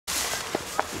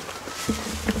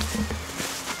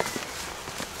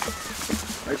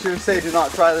Make sure to say do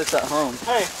not try this at home.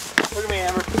 Hey, look at me,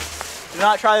 Amber. Do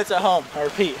not try this at home. I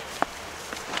repeat.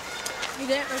 You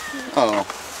didn't repeat. Oh.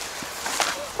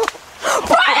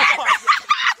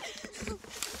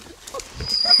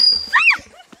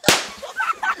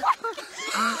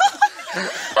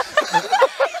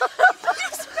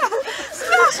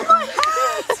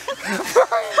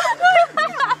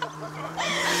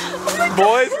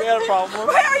 Boys, we had a problem.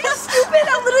 Wait, are you stupid?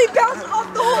 I literally bounced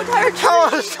off the whole entire tree.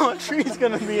 How much tree's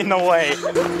gonna be in the way? Is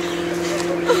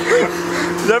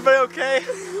everybody okay?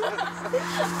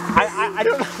 I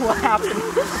don't know what happened.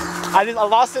 I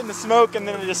lost it in the smoke and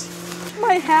then it just...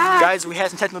 My hat. Guys, we had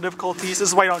some technical difficulties. This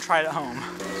is why you don't try it at home.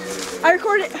 I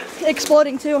recorded it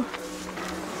exploding too.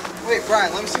 Wait,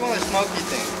 Brian, let me see one of the smoky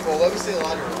things. Well, let me see the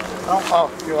lighter one.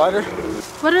 Oh, your lighter?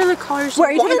 What are the colors?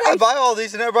 Where Why did I buy all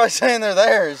these and everybody's saying they're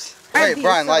theirs? Wait,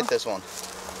 Brian, light this one.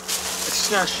 It's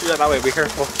just gonna shoot out that way. Be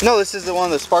careful. No, this is the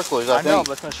one that sparklers, I think. know,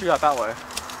 but it's gonna shoot out that way.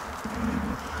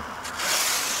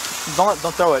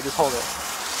 Don't throw it. Just hold it.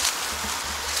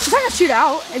 It's not gonna shoot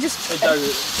out. It just. It does.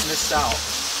 It missed out.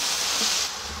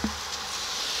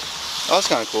 Oh, that's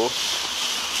kind of cool.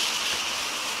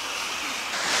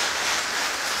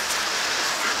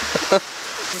 Let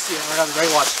me see. I got the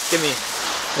right watch. Give me.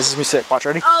 This is me sick. Watch.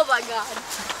 Ready? Oh my god.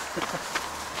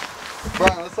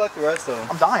 Brian, let's light the rest of them.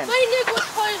 I'm dying. Wait, Nick, what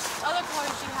colors? Other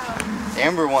colors do you have?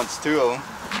 Amber wants 2 of them.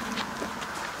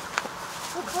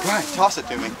 Brian, toss it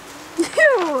to me. Ew.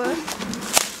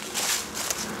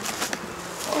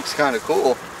 That looks kind of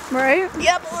cool. Right?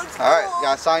 Yep, it looks cool. All right, you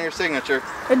gotta sign your signature.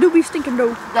 I do be stinking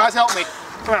though. Guys, help me.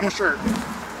 Come on, my shirt.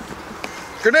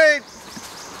 Grenade!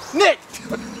 Nick!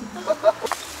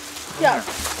 Yeah.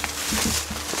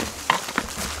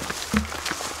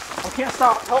 I can't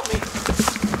stop. Help me.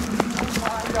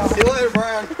 See you later,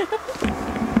 Brian. I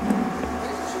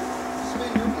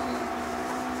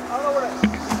don't know what it is.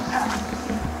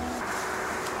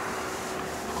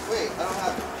 Wait, I don't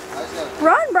have it. I just got it.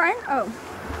 Run, Brian. Oh.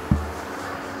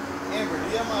 Amber, do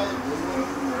you have my blue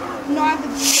one? No, I have the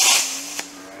blue.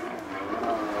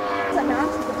 Is that not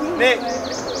the blue? Nick,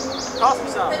 toss me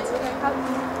some. It's okay.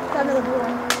 Have another blue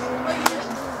one.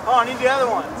 Oh, I need the other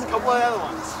ones. A couple of the other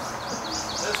ones.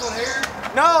 This one here?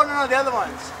 No, the other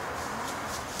ones.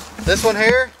 This one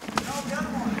here? No, the other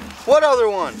one. What other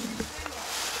one?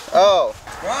 Oh.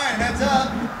 Brian, heads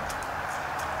up.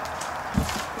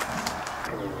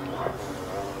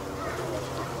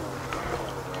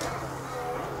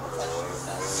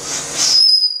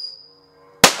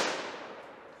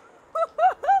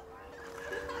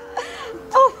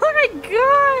 Oh my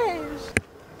gosh.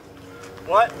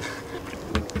 What?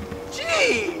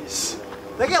 Jeez.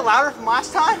 They get louder from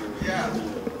last time? Yeah.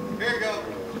 Here you go.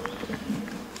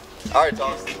 All right,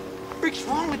 toss. What the freak's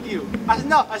wrong with you? That's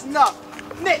enough. That's enough.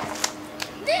 Nick.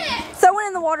 Nick. Throw it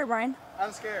in the water, Brian.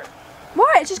 I'm scared.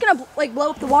 Why? It's just gonna like blow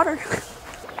up the water.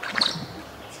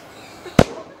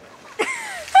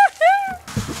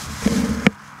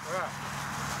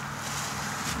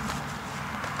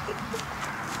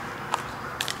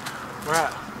 Where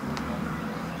at?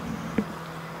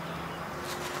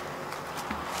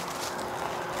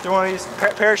 They're one of these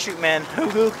parachute men.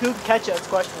 Who can catch us?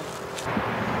 Question.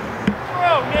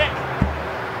 Whoa, Nick!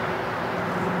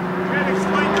 You gotta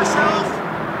explain yourself.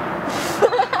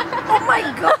 Oh my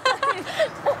god!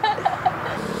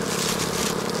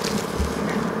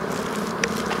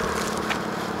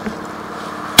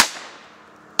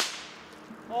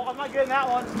 Oh, I'm not getting that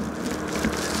one.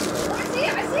 I see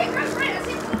it, right, I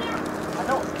see it from there. I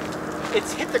know.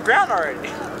 It's hit the ground already.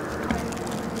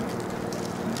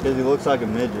 Because he looks like a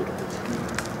midget.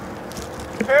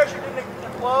 The parachute didn't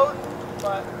implode,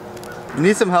 but... You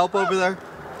need some help over there?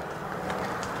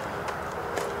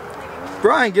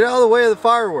 Brian, get out of the way of the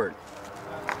firework.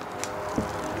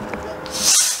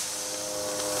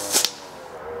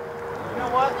 You know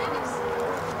what?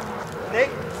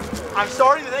 Nick, I'm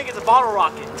starting to think it's a bottle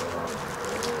rocket.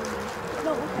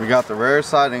 We got the rare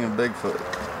sighting of Bigfoot.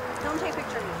 Don't take a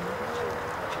picture of me.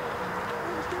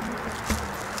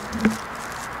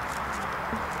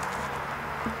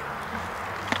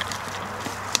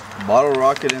 Bottle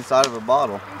rocket inside of a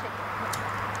bottle.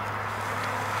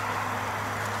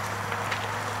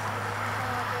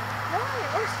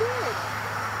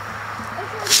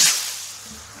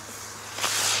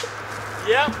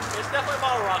 Yep, it's definitely a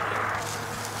bottle rocket.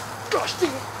 Gosh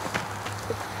dang it.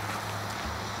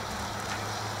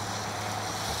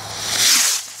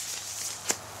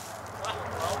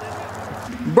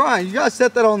 Brian, you gotta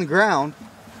set that on the ground.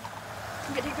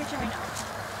 I'm gonna take a picture right now.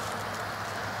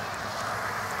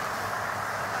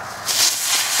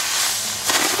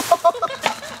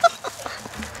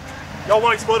 Y'all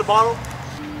want to explode a bottle?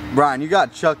 Brian, you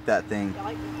got to chuck that thing. I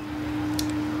like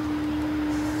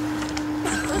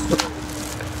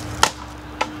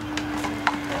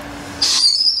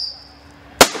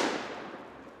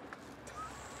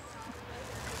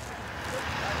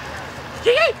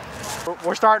it.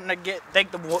 We're starting to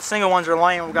think the single ones are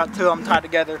lame. We've got 2 of them tied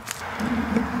together.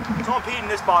 Someone peed in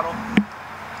this bottle.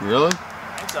 Really?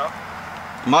 I think so.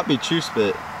 It might be chew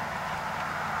spit.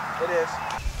 It is.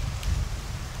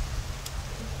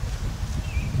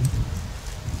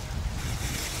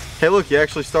 Hey look, you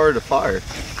actually started a fire.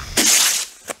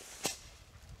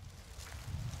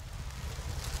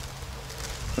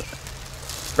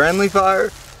 Friendly fire?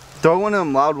 Throw one of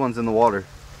them loud ones in the water.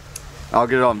 I'll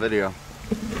get it on video.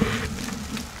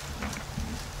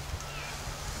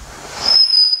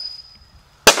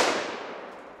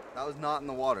 That was not in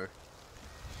the water.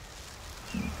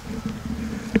 Can't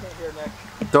hear, Nick.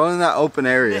 Throw it in that open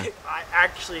area. I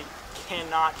actually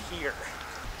cannot hear.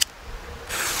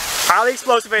 Highly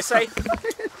explosive, they say.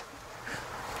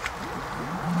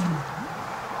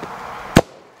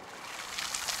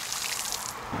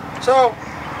 So,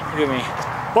 forgive me.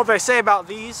 What they say about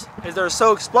these is they're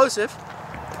so explosive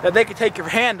that they can take your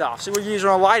hand off. So we're usually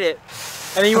gonna light it,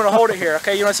 and then you want to hold it here.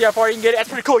 Okay, you want to see how far you can get it? That's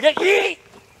pretty cool. Yeah, yeet!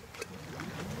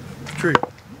 Tree.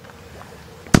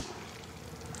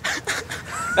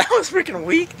 That was freaking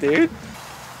weak, dude.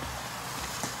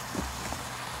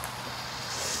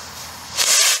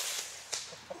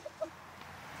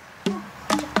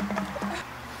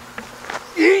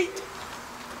 Yeet!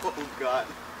 Oh God.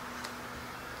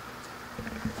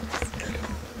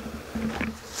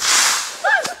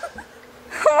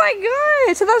 Oh my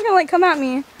god! So that was gonna like come at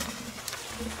me.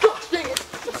 Dang it.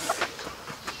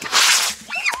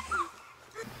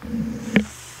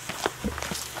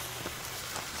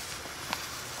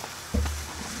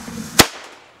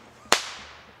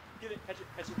 Get it, catch it,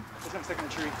 catch it. It's gonna stick in the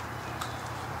tree.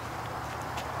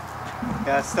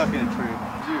 Yeah, it's stuck in a tree.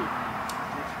 Dude.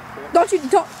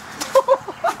 Don't.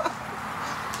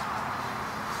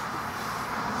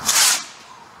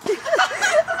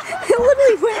 It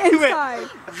literally went inside.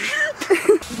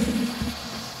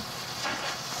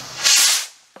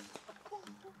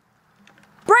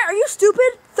 Brett, are you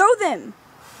stupid? Throw them.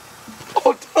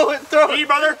 Oh, throw it. Eat,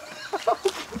 brother.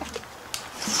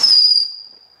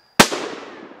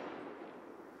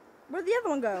 Where'd the other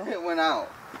one go? It went out.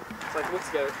 It's like looks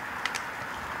together.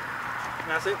 And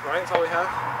that's it, right? That's all we have.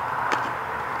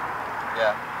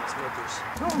 Yeah. Smokers.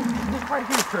 No, this right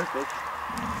here is perfect.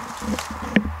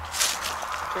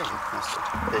 Okay, Mr.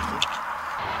 Dicky.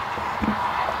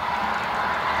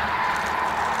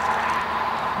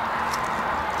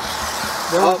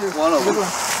 Oh, one of them.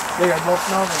 They got both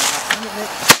smells.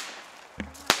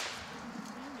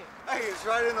 Hey, it's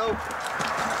right in the open.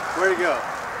 Where'd it go?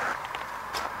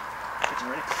 Kitchen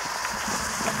ready?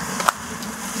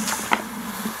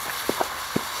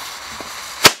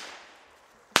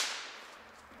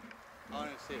 I want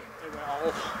to see it. They went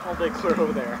all day clear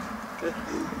over there.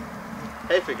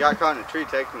 Hey, if it got caught in a tree,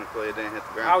 technically it didn't hit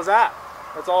the ground. How was that?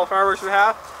 That's all the fireworks we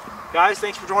have. Guys,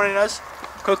 thanks for joining us.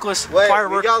 Cokeless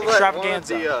Fireworks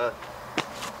Extravaganza. We gotta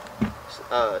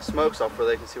let the smokes off where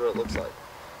they can see what it looks like.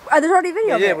 There's already a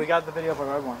video. Yeah, we got the video for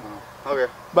the right one. Oh,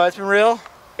 okay. But it's been real.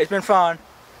 It's been fun.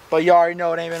 But you already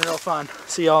know it ain't been real fun.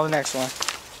 See y'all in the next one.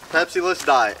 Pepsi-less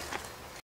diet.